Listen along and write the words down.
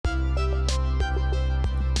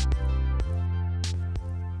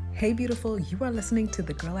Hey beautiful, you are listening to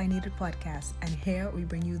the Girl I Needed podcast, and here we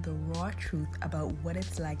bring you the raw truth about what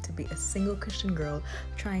it's like to be a single Christian girl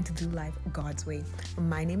trying to do life God's way.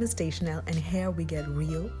 My name is Deschanel, and here we get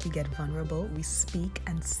real, we get vulnerable, we speak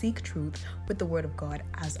and seek truth with the Word of God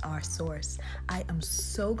as our source. I am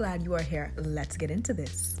so glad you are here. Let's get into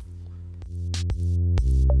this.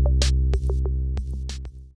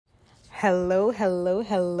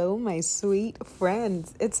 Hello, my sweet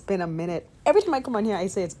friends. It's been a minute. Every time I come on here, I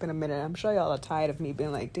say it's been a minute. I'm sure y'all are tired of me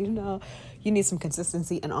being like, do you know, you need some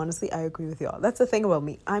consistency. And honestly, I agree with y'all. That's the thing about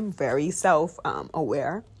me. I'm very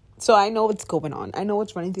self-aware. So I know what's going on. I know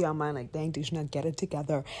what's running through your mind. Like, dang, Dishna, get it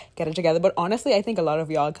together. But honestly, I think a lot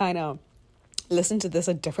of y'all kind of listen to this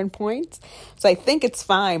at different points. So I think it's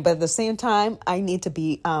fine. But at the same time, I need to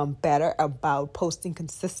be better about posting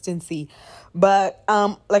consistency. But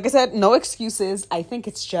like I said, no excuses. I think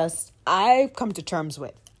it's just I've come to terms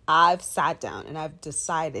with. I've sat down and I've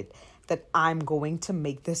decided that I'm going to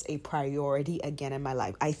make this a priority again in my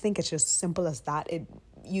life. I think it's just simple as that.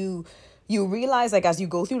 You realize, like, as you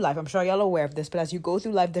go through life, I'm sure y'all are aware of this, but as you go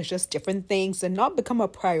through life, there's just different things that not become a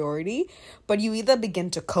priority, but you either begin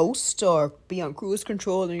to coast or be on cruise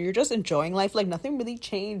control and you're just enjoying life like nothing really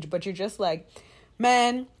changed, but you're just like,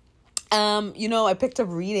 man, I picked up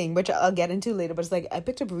reading, which I'll get into later, but it's like, I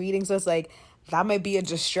picked up reading, so it's like, that might be a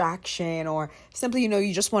distraction, or simply,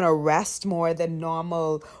 you just want to rest more than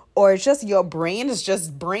normal, or it's just your brain is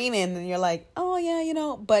just braining and you're like, oh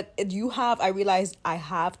yeah, but I realized I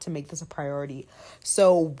have to make this a priority.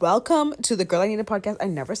 So welcome to the Girl I Needed podcast. I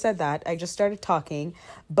never said that. I just started talking,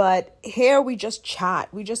 but here we just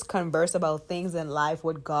chat. We just converse about things in life,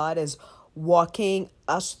 what God is walking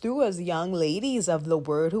us through as young ladies of the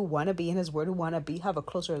Word who want to be in His Word, who want to have a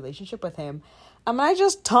closer relationship with Him. I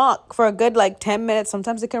just talk for a good 10 minutes.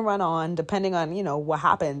 Sometimes it can run on depending on, what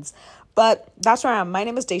happens. But that's where I am. My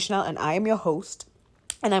name is Deschanel and I am your host.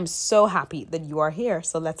 And I'm so happy that you are here.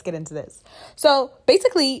 So let's get into this. So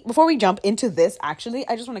basically, before we jump into this, actually,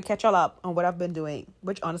 I just want to catch y'all up on what I've been doing,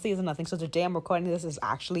 which honestly isn't nothing. So today I'm recording this is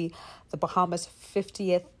actually the Bahamas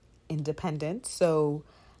 50th independence. So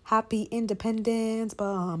happy independence,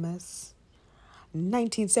 Bahamas.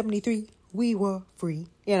 1973. We were free,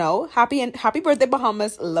 happy birthday,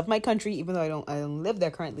 Bahamas. Love my country, even though I don't live there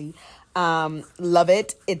currently. Love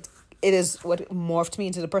it. It is what morphed me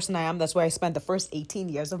into the person I am. That's where I spent the first 18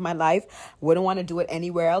 years of my life. Wouldn't want to do it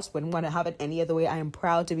anywhere else. Wouldn't want to have it any other way. I am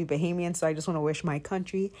proud to be Bahamian. So I just want to wish my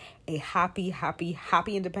country a happy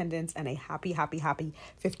independence and a happy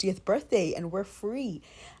 50th birthday. And we're free.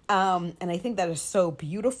 And I think that is so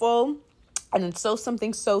beautiful. And it's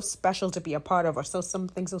something so special to be a part of, or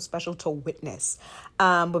something so special to witness.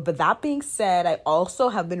 But that being said, I also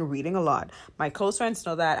have been reading a lot. My close friends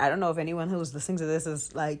know that. I don't know if anyone who's listening to this is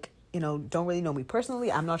don't really know me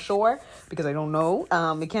personally. I'm not sure because I don't know.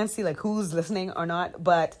 We can't see who's listening or not.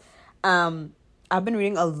 But I've been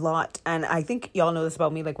reading a lot. And I think y'all know this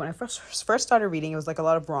about me. When I first started reading, it was a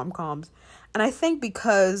lot of rom-coms. And I think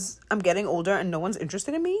because I'm getting older and no one's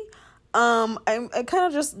interested in me, I kind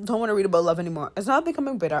of just don't want to read about love anymore. It's not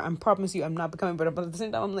becoming bitter. I promise you I'm not becoming bitter. But at the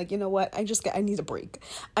same time, I'm like, you know what? I need a break.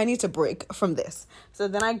 I need to break from this. So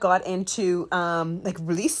then I got into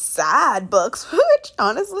really sad books, which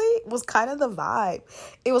honestly was kind of the vibe.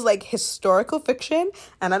 It was historical fiction.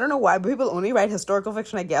 And I don't know why, but people only write historical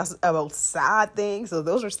fiction, I guess, about sad things. So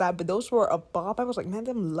those are sad, but those were a bop. I was like, man,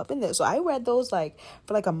 I'm loving this. So I read those for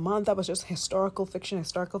a month. That was just historical fiction.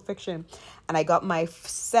 And I got my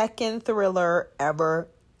second thriller ever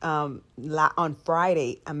on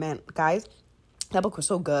Friday. Guys, that book was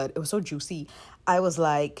so good. It was so juicy. I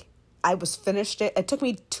was finished it. It took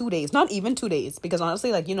me 2 days, not even 2 days, because honestly,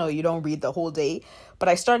 you don't read the whole day. But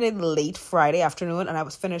I started late Friday afternoon and I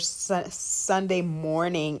was finished Sunday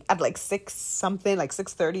morning at 6 something,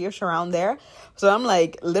 6:30ish around there. So I'm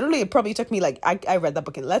literally, it probably took me I read that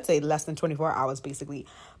book in, let's say, less than 24 hours basically.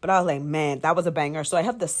 But I was like, man, that was a banger. So I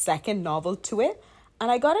have the second novel to it. And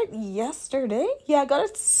I got it yesterday. Yeah, I got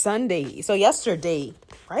it Sunday. So yesterday,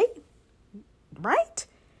 right?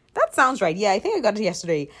 That sounds right. Yeah, I think I got it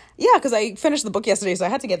yesterday. Yeah, because I finished the book yesterday, so I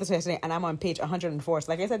had to get this yesterday, and I'm on page 104.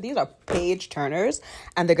 So like I said, these are page turners,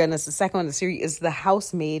 and the second one in the series is the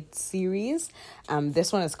Housemaid series.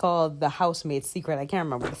 This one is called The Housemaid Secret. I can't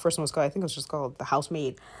remember what the first one was called. I think it was just called The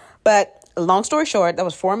Housemaid. But long story short, that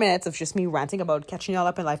was 4 minutes of just me ranting about catching y'all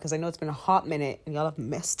up in life, because I know it's been a hot minute, and y'all have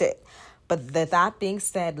missed it. But that being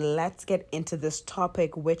said, let's get into this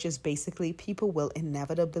topic, which is basically people will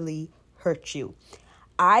inevitably hurt you.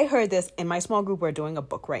 I heard this in my small group. We're doing a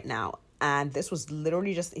book right now. And this was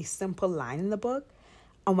literally just a simple line in the book.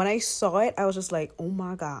 And when I saw it, I was just like, oh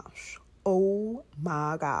my gosh, Oh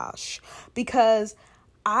my gosh. Because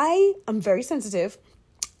I am very sensitive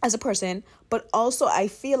as a person, but also I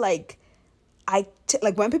feel like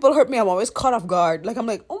like when people hurt me, I'm always caught off guard. Like I'm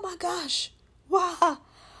like, oh my gosh, wow.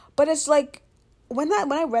 But it's like when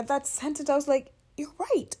I read that sentence, I was like, you're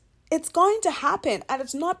right. It's going to happen. And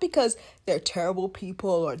it's not because they're terrible people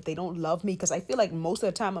or they don't love me. Because I feel like most of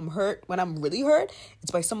the time I'm hurt, when I'm really hurt,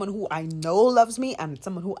 it's by someone who I know loves me and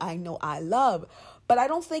someone who I know I love. But I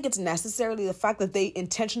don't think it's necessarily the fact that they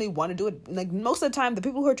intentionally want to do it. Like most of the time, the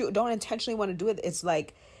people who hurt you don't intentionally want to do it. It's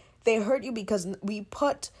like they hurt you because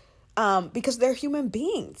because they're human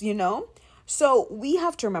beings, you know? So we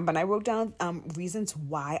have to remember, and I wrote down reasons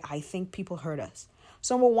why I think people hurt us.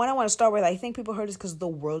 So number one, I want to start with, I think people hurt us because the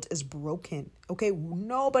world is broken. Okay,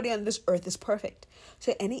 nobody on this earth is perfect.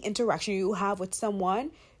 So any interaction you have with someone,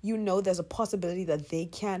 you know there's a possibility that they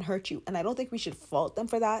can hurt you. And I don't think we should fault them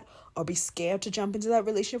for that or be scared to jump into that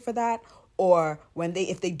relationship for that. Or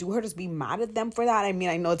if they do hurt us, be mad at them for that. I mean,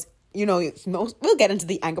 I know we'll get into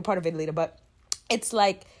the anger part of it later, but it's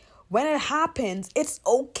like, when it happens, it's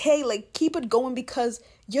okay. Like, keep it going because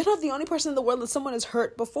you're not the only person in the world that someone has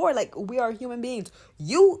hurt before. Like, we are human beings.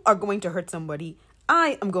 You are going to hurt somebody.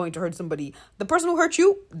 I am going to hurt somebody. The person who hurt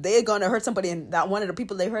you, they're going to hurt somebody. And that one of the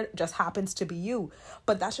people they hurt just happens to be you.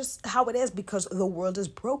 But that's just how it is because the world is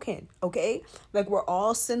broken, okay? Like, we're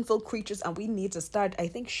all sinful creatures and we need to start, I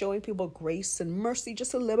think, showing people grace and mercy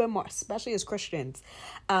just a little bit more, especially as Christians.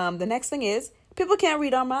 The next thing is, people can't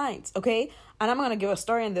read our minds, okay? And I'm going to give a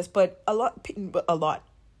story on this, but a lot.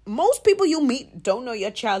 Most people you meet don't know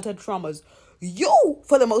your childhood traumas. You,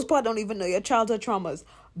 for the most part, don't even know your childhood traumas.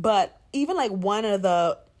 But even like one of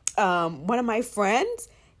my friends,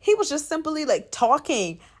 he was just simply like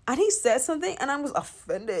talking and he said something and I was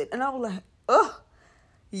offended. And I was like, ugh,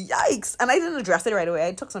 yikes. And I didn't address it right away.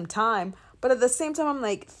 I took some time. But at the same time, I'm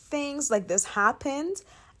like, things like this happened.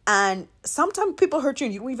 And sometimes people hurt you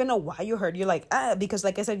and you don't even know why you hurt. You're like, because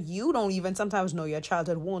like I said, you don't even sometimes know your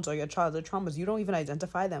childhood wounds or your childhood traumas. You don't even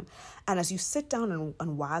identify them. And as you sit down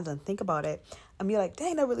and wild and think about it, and you're like,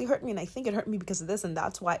 dang, that really hurt me. And I think it hurt me because of this. And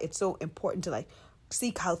that's why it's so important to like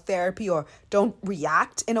seek out therapy or don't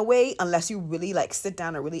react in a way unless you really like sit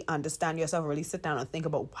down and really understand yourself, really sit down and think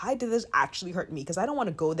about why did this actually hurt me? Because I don't want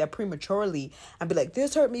to go there prematurely and be like,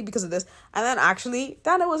 this hurt me because of this. And then actually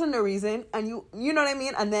that wasn't the reason. And you know what I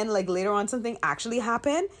mean? And then like later on something actually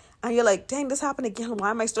happened and you're like, dang, this happened again.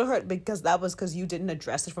 Why am I still hurt? Because that was because you didn't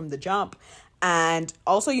address it from the jump. And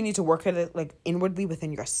also you need to work at it like inwardly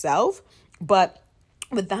within yourself. But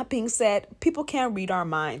with that being said, people can't read our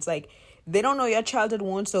minds. Like, they don't know your childhood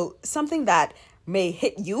wounds. So something that may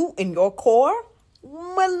hit you in your core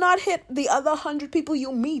will not hit the other 100 people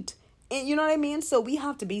you meet. And you know what I mean? So we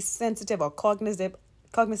have to be sensitive or cognizant,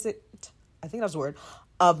 I think that's the word,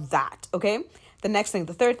 of that. Okay.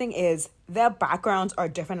 The third thing is their backgrounds are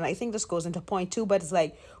different. And I think this goes into point 2, but it's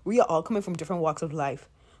like we are all coming from different walks of life.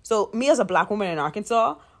 So me as a Black woman in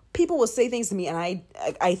Arkansas, people will say things to me. And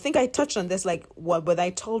I think I touched on this, like what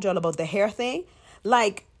I told y'all about the hair thing.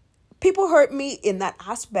 Like, people hurt me in that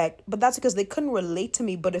aspect, but that's because they couldn't relate to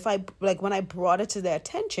me. But if when I brought it to their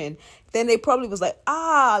attention, then they probably was like,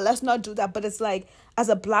 let's not do that. But it's like, as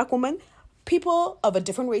a Black woman, people of a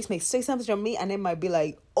different race may say something to me and they might be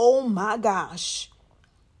like, oh my gosh,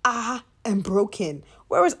 I am broken.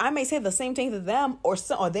 Whereas I may say the same thing to them or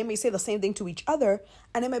they may say the same thing to each other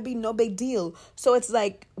and it might be no big deal. So it's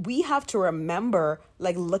like, we have to remember,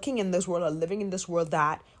 like, looking in this world or living in this world,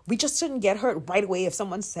 that we just shouldn't get hurt right away if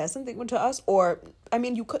someone says something to us. Or, I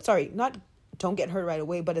mean, don't get hurt right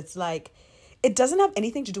away, but it's like, it doesn't have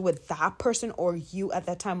anything to do with that person or you at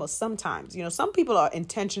that time. Well, sometimes, some people are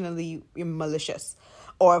intentionally malicious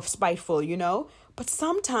or spiteful, but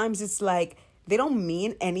sometimes it's like, they don't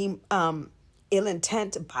mean any ill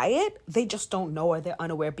intent by it. They just don't know or they're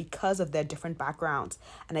unaware because of their different backgrounds.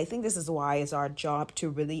 And I think this is why it's our job to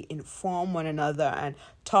really inform one another and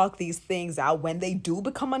talk these things out when they do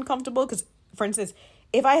become uncomfortable. Because, for instance,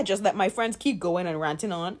 if I had just let my friends keep going and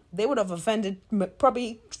ranting on, they would have offended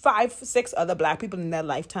probably 5-6 other Black people in their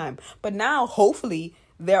lifetime. But now, hopefully,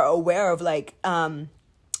 they're aware of it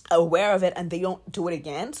and they don't do it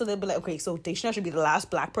again. So they'll be like, okay, so Deshna should be the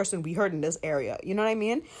last Black person we heard in this area. You know what I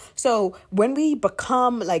mean? So when we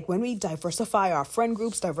when we diversify our friend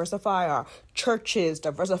groups, diversify our churches,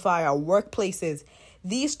 diversify our workplaces,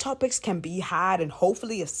 these topics can be had in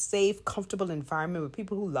hopefully a safe, comfortable environment with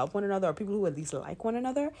people who love one another or people who at least like one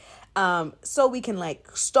another. So we can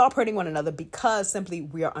stop hurting one another because simply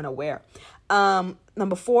we are unaware.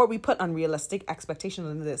 Number 4, we put unrealistic expectations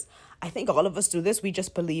into this. I think all of us do this. We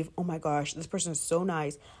just believe, oh my gosh, this person is so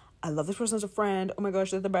nice. I love this person as a friend. Oh my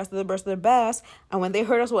gosh, they're the best, they're the best, they're the best. And when they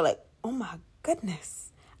hurt us, we're like, oh my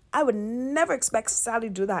goodness. I would never expect Sally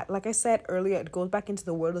to do that. Like I said earlier, it goes back into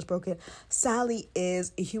the world is broken. Sally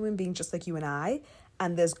is a human being just like you and I.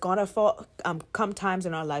 And there's gonna come times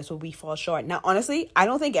in our lives where we fall short. Now, honestly, I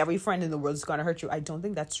don't think every friend in the world is gonna hurt you. I don't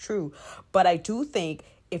think that's true. But I do think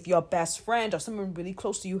if your best friend or someone really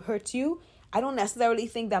close to you hurts you, I don't necessarily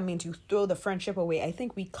think that means you throw the friendship away. I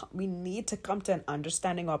think we need to come to an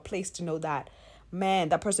understanding or a place to know that, man,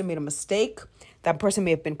 that person made a mistake. That person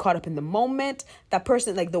may have been caught up in the moment. That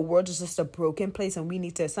person, like, the world is just a broken place, and we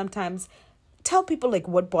need to sometimes tell people like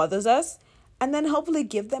what bothers us, and then hopefully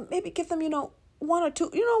give them, one or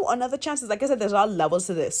two, another chances. Like I said, there's all levels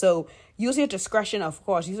to this. So use your discretion, of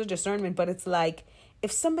course, use your discernment. But it's like,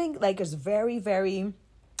 if something like is very, very,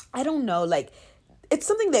 I don't know, like it's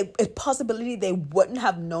something that a possibility they wouldn't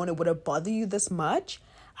have known it would have bothered you this much,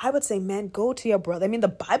 I would say, man, go to your brother. I mean, the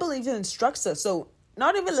Bible even instructs us. So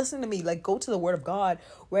not even listen to me, like go to the word of God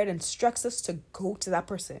where it instructs us to go to that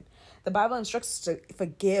person. The Bible instructs us to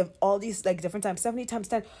forgive all these like different times, 70 times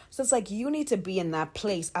 10. So it's like you need to be in that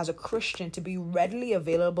place as a Christian to be readily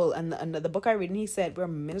available. And the book I read, and he said, we're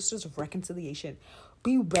ministers of reconciliation.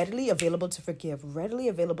 Be readily available to forgive, readily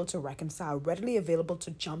available to reconcile, readily available to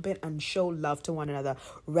jump in and show love to one another,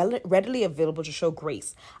 readily available to show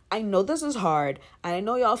grace. I know this is hard, and I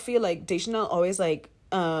know y'all feel like Dejanel always like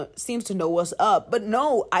seems to know what's up, but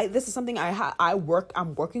no, this is something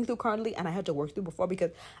I'm working through currently, and I had to work through before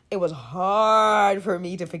because it was hard for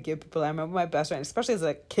me to forgive people. I remember my best friend, especially as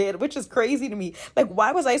a kid, which is crazy to me. Like,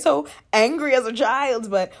 why was I so angry as a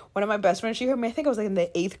child? But one of my best friends, she heard me, I think I was like in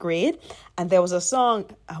the 8th grade, and there was a song,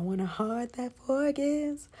 I want a heart that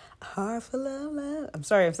forgives, a heart full of love. I'm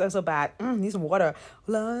sorry, I'm so bad. Need some water.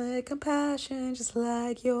 Lord, compassion just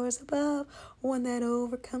like yours above, one that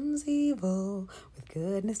overcomes evil with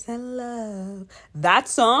goodness and love. That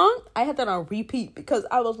song, I had that on repeat because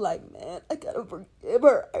I was like, man, I gotta forgive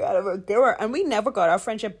her. And we never got our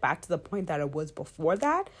friendship back to the point that it was before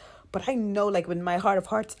that. But I know, like, in my heart of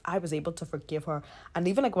hearts, I was able to forgive her. And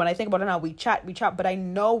even, like, when I think about it now, we chat. But I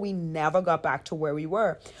know we never got back to where we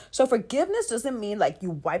were. So forgiveness doesn't mean, like,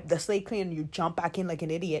 you wipe the slate clean and you jump back in like an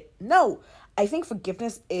idiot. No. I think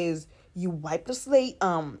forgiveness is you wipe the slate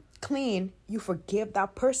clean, you forgive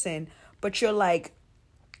that person, but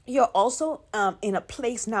you're also in a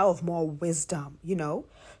place now of more wisdom,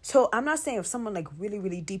 So I'm not saying if someone like really,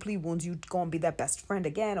 really deeply wounds you, go and be their best friend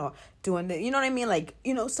again or doing the, you know what I mean? Like,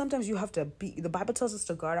 sometimes you have to the Bible tells us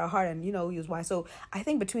to guard our heart and, use why. So I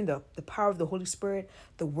think between the power of the Holy Spirit,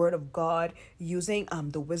 the word of God, using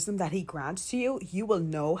the wisdom that he grants to you, you will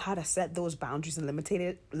know how to set those boundaries and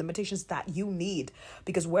limitations that you need.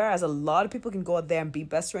 Because whereas a lot of people can go out there and be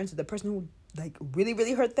best friends with the person who like really,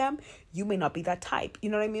 really hurt them, you may not be that type. You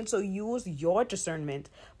know what I mean? So use your discernment,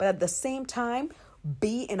 but at the same time,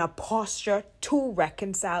 be in a posture to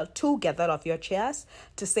reconcile, to get that off your chest,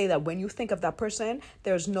 to say that when you think of that person,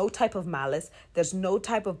 there's no type of malice, there's no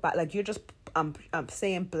type of like you're just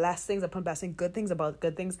saying blessings upon blessing, good things about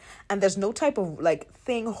good things, and there's no type of like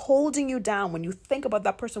thing holding you down when you think about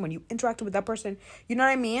that person, when you interact with that person. You know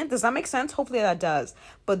what I mean? Does that make sense? Hopefully that does.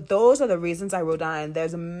 But those are the reasons I wrote down, and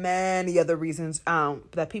there's many other reasons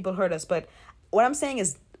that people hurt us. But what I'm saying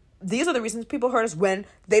is, these are the reasons people hurt us when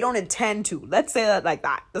they don't intend to. Let's say that like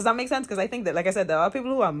that. Does that make sense? Because I think that, like I said, there are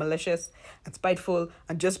people who are malicious and spiteful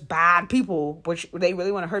and just bad people, which they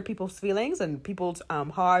really want to hurt people's feelings and people's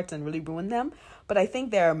hearts and really ruin them. But I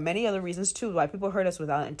think there are many other reasons too why people hurt us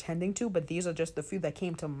without intending to. But these are just the few that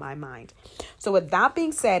came to my mind. So with that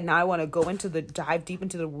being said, now I want to go dive deep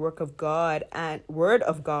into the work of God and word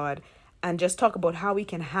of God, and just talk about how we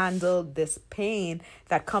can handle this pain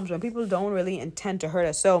that comes when people don't really intend to hurt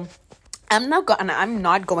us. So I'm not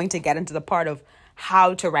going to get into the part of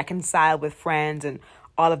how to reconcile with friends and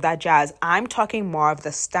all of that jazz. I'm talking more of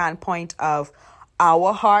the standpoint of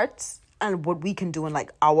our hearts and what we can do in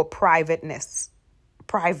like our privacy.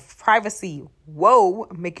 Whoa,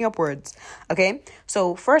 I'm making up words. Okay.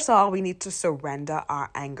 So first of all, we need to surrender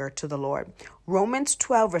our anger to the Lord. Romans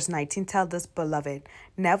 12 verse 19 tells us, beloved,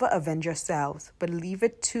 never avenge yourselves, but leave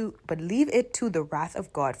it to the wrath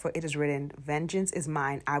of God, for it is written, vengeance is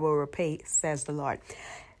mine, I will repay, says the Lord.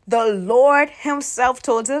 The Lord himself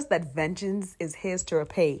told us that vengeance is his to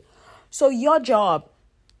repay. So your job,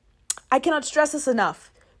 I cannot stress this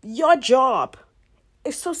enough. Your job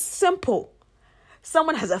is so simple.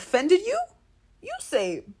 Someone has offended you, you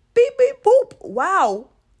say, beep, beep, boop. Wow,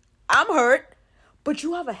 I'm hurt. But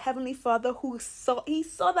you have a heavenly Father who saw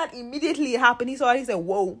that immediately happen. He saw it. He said,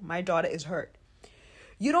 whoa, my daughter is hurt.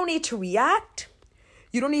 You don't need to react.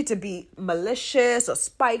 You don't need to be malicious or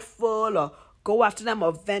spiteful or go after them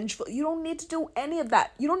or vengeful. You don't need to do any of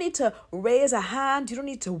that. You don't need to raise a hand. You don't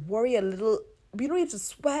need to worry a little. You don't need to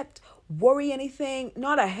sweat, worry anything.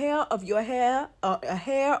 Not a hair of your hair, a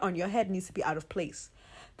hair on your head needs to be out of place.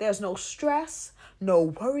 There's no stress, no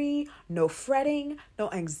worry, no fretting, no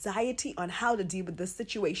anxiety on how to deal with this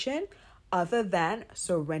situation other than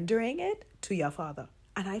surrendering it to your Father.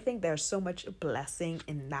 And I think there's so much blessing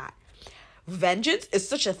in that. Vengeance is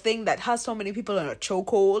such a thing that has so many people in a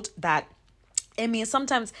chokehold that, I mean,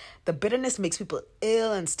 sometimes the bitterness makes people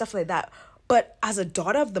ill and stuff like that. But as a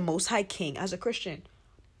daughter of the Most High King, as a Christian,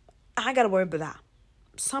 I ain't got to worry about that.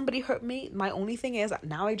 Somebody hurt me. My only thing is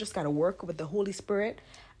now I just got to work with the Holy Spirit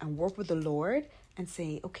and work with the Lord and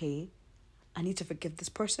say, okay, I need to forgive this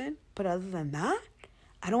person. But other than that,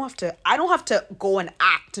 I don't have to go and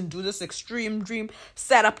act and do this extreme dream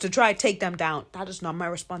setup to try to take them down. That is not my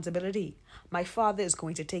responsibility. My Father is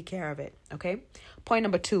going to take care of it. Okay. Point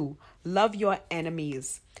number 2, love your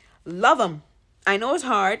enemies. Love them. I know it's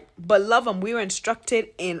hard, but love them. We were instructed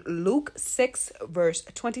in Luke 6, verse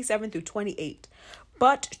 27 through 28.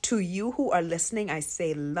 But to you who are listening, I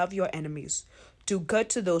say, love your enemies. Do good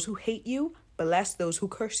to those who hate you. Bless those who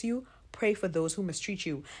curse you. Pray for those who mistreat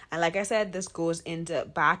you. And like I said, this goes into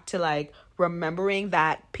back to like remembering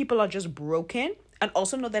that people are just broken, and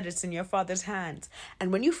also know that it's in your Father's hands.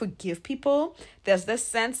 And when you forgive people, there's this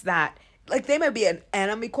sense that like they may be an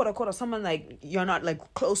enemy, quote unquote, or someone like you're not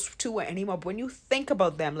like close to or anymore. But when you think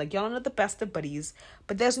about them, like you're not the best of buddies,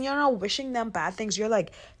 but you're not wishing them bad things. You're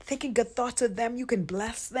like thinking good thoughts of them. You can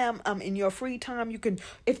bless them in your free time. You can,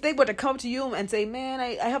 if they were to come to you and say, man,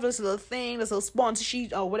 I have this little thing, this little sponsor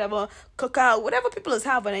sheet or whatever, cookout, whatever people is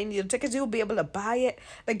having, I need tickets, you'll be able to buy it.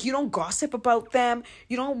 Like you don't gossip about them.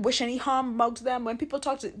 You don't wish any harm about them. When people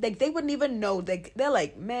talk to, like they wouldn't even know. Like they're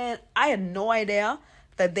like, man, I had no idea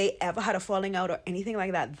that they ever had a falling out or anything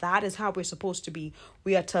like that. That is how we're supposed to be.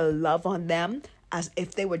 We are to love on them as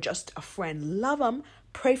if they were just a friend. Love them,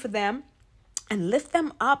 pray for them, and lift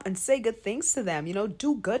them up and say good things to them. You know,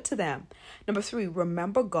 do good to them. Number 3,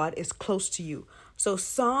 remember God is close to you. So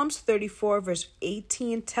Psalms 34 verse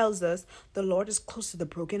 18 tells us the Lord is close to the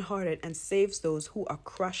brokenhearted and saves those who are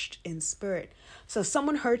crushed in spirit. So if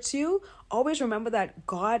someone hurts you, always remember that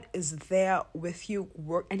God is there with you,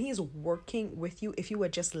 and he is working with you if you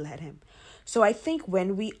would just let him. So I think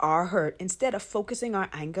when we are hurt, instead of focusing our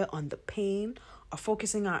anger on the pain or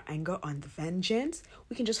focusing our anger on the vengeance,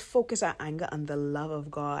 we can just focus our anger on the love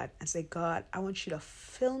of God and say, God, I want you to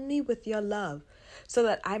fill me with your love so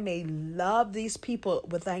that I may love these people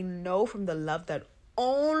with I know from the love that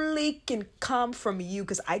only can come from you,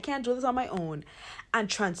 because I can't do this on my own, and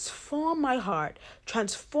transform my heart,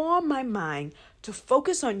 transform my mind to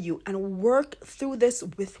focus on you and work through this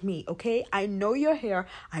with me. Okay, I know you're here,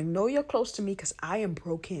 I know you're close to me because I am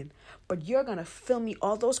broken, but you're gonna fill me,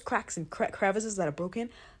 all those cracks and crevices that are broken,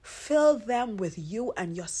 fill them with you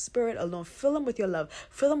and your spirit alone. Fill them with your love,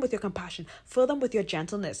 fill them with your compassion, fill them with your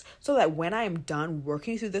gentleness, so that when I am done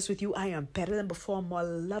working through this with you, I am better than before, more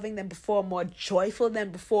loving than before, more joyful than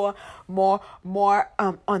before, more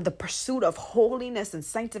on the pursuit of holiness and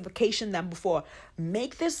sanctification than before.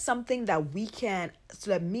 Make this something that we can, so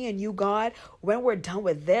that me and you, God, when we're done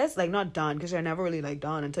with this, like not done, because you're never really like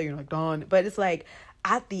done until you're like done, but it's like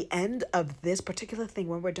at the end of this particular thing,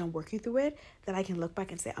 when we're done working through it, that I can look back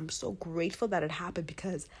and say, I'm so grateful that it happened,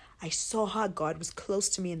 because I saw how God was close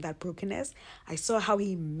to me in that brokenness. I saw how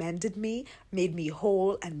he mended me, made me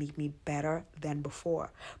whole, and made me better than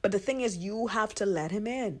before. But the thing is, you have to let him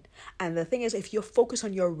in. And the thing is, if you're focused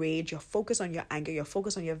on your rage, you're focused on your anger, you're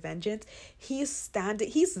focused on your vengeance, he's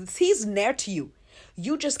near to you.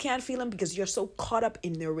 You just can't feel him because you're so caught up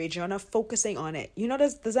in the rage. You're not focusing on it. You know,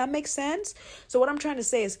 does that make sense? So what I'm trying to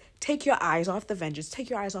say is, take your eyes off the vengeance, take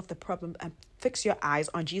your eyes off the problem, and fix your eyes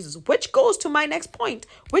on Jesus, which goes to my next point,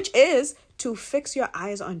 which is to fix your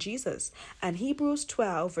eyes on Jesus. And Hebrews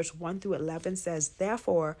 12 verse 1 through 11 says,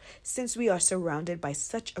 therefore, since we are surrounded by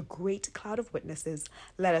such a great cloud of witnesses,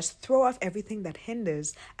 let us throw off everything that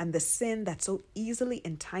hinders and the sin that so easily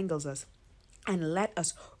entangles us, and let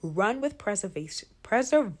us run with perseverance.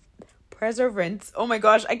 Oh my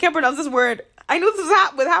gosh, I can't pronounce this word. I know this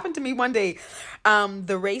would happen to me one day.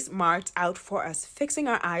 The race marked out for us, fixing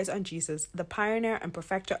our eyes on Jesus, the pioneer and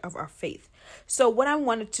perfecter of our faith. So what I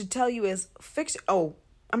wanted to tell you is I'm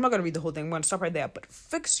not going to read the whole thing. I'm going to stop right there. But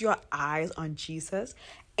fix your eyes on Jesus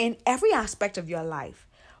in every aspect of your life.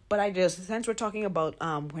 But since we're talking about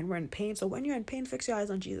when we're in pain, so when you're in pain, fix your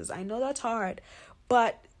eyes on Jesus. I know that's hard,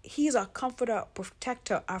 but He's our comforter,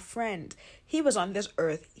 protector, our friend. He was on this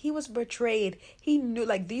earth. He was betrayed. He knew,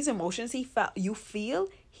 like, these emotions he felt,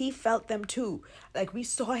 he felt them too. Like, we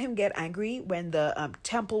saw him get angry when the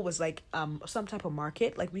temple was like some type of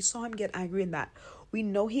market. Like, we saw him get angry in that. We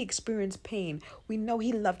know he experienced pain. We know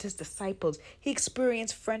he loved his disciples. He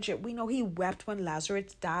experienced friendship. We know he wept when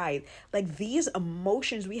Lazarus died. Like, these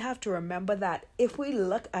emotions, we have to remember that if we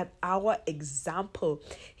look at our example,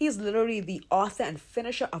 he's literally the author and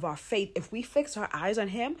finisher of our faith. If we fix our eyes on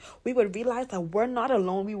him, we would realize that we're not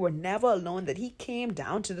alone. We were never alone, that he came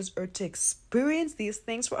down to this earth to experience these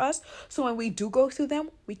things for us. So when we do go through them,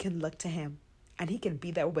 we can look to him. And he can be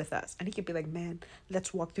there with us. And he can be like, man,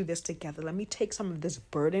 let's walk through this together. Let me take some of this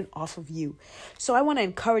burden off of you. So I want to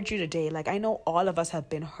encourage you today. Like, I know all of us have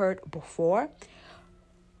been hurt before.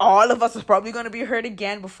 All of us is probably going to be hurt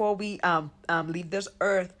again before we leave this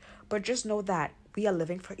earth. But just know that we are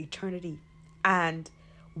living for eternity. And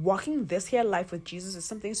walking this here life with Jesus is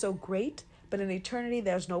something so great. But in eternity,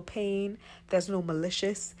 there's no pain, there's no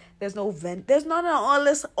malicious, there's no there's none of all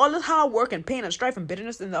this hard work and pain and strife and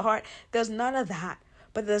bitterness in the heart. There's none of that.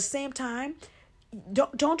 But at the same time,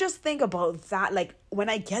 don't just think about that. Like, when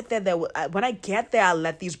I get there, I'll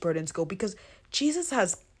let these burdens go, because Jesus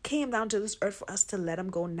has came down to this earth for us to let him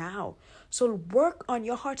go now. So work on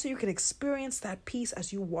your heart so you can experience that peace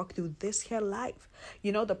as you walk through this here life.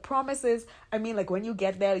 You know, the promise is, I mean, like, when you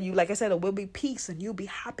get there, you, like I said, it will be peace and you'll be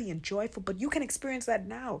happy and joyful, but you can experience that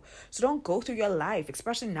now. So don't go through your life,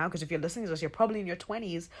 especially now, because if you're listening to this, you're probably in your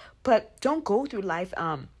 20s, but don't go through life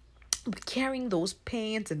carrying those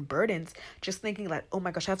pains and burdens, just thinking like, oh my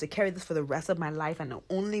gosh, I have to carry this for the rest of my life, and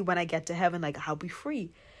only when I get to heaven, like, I'll be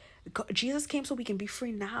free. Jesus came so we can be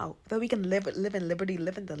free now, that we can live in liberty,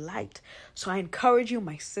 live in the light. So I encourage you,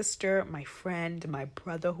 my sister, my friend, my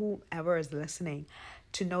brother, whoever is listening,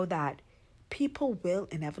 to know that people will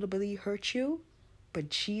inevitably hurt you, but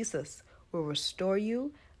Jesus will restore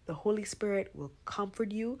you. The Holy Spirit will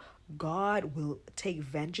comfort you. God will take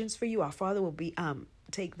vengeance for you. Our Father will be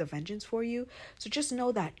take the vengeance for you. So just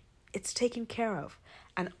know that it's taken care of.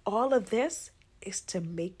 And all of this is to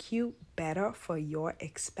make you better for your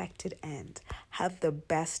expected end. Have the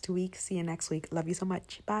best week. See you next week. Love you so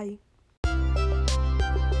much. Bye.